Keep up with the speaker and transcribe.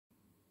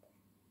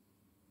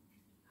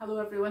Hello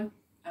everyone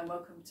and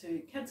welcome to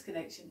Kids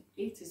Connection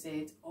A to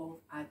Z of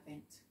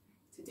Advent.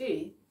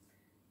 Today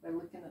we're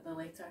looking at the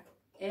letter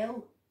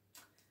L,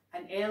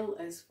 and L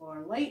is for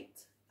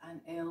light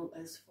and L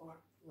is for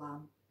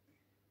lamb.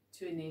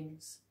 Two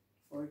names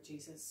for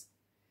Jesus.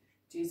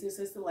 Jesus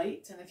is the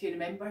light, and if you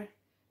remember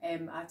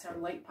at our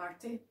light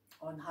party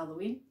on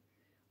Halloween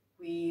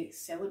we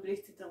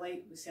celebrated the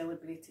light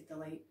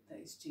that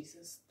is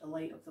Jesus, the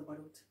light of the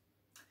world.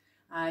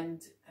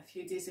 And a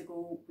few days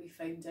ago we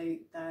found out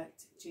that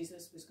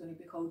Jesus was going to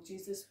be called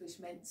Jesus, which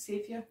meant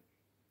Saviour.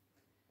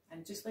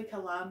 And just like a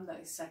lamb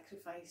that is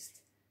sacrificed,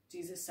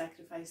 Jesus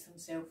sacrificed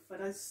himself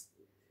for us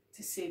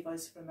to save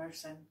us from our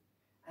sin,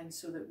 and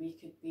so that we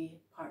could be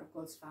part of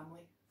God's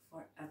family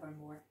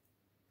forevermore.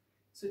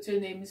 So two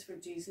names for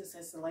Jesus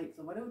is the light of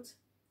the world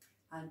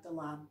and the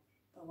Lamb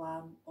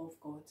of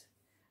God.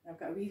 And I've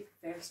got a wee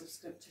verse of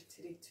scripture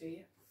to read to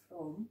you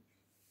from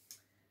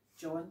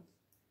John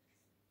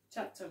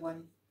chapter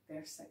 1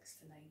 verse 6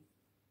 to 9.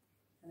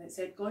 And it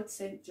said, God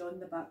sent John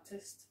the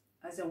Baptist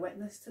as a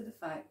witness to the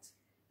fact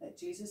that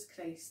Jesus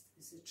Christ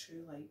is the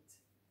true light.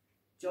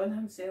 John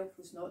himself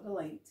was not the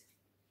light,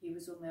 he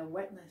was only a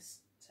witness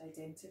to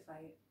identify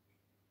it.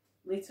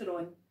 Later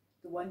on,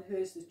 the one who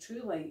is the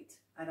true light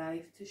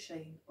arrived to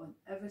shine on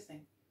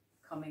everything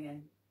coming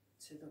in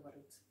to the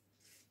world.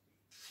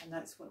 And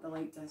that's what the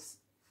light does.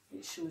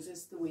 It shows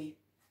us the way,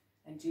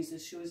 and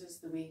Jesus shows us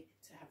the way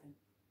to heaven.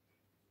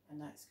 And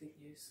that's good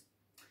news.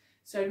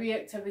 So our wee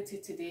activity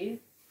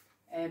today,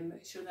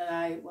 Sean and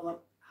I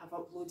will have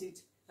uploaded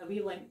a wee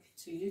link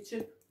to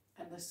YouTube,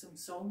 and there's some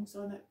songs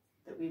on it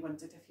that we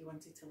wondered if you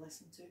wanted to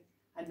listen to,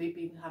 and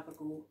maybe even have a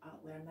go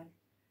at learning.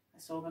 A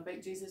song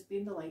about Jesus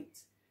being the light,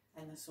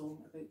 and a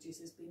song about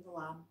Jesus being the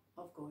Lamb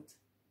of God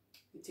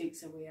who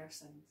takes away our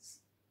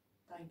sins.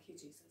 Thank you,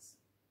 Jesus.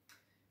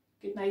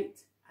 Good night,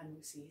 and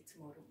we'll see you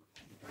tomorrow.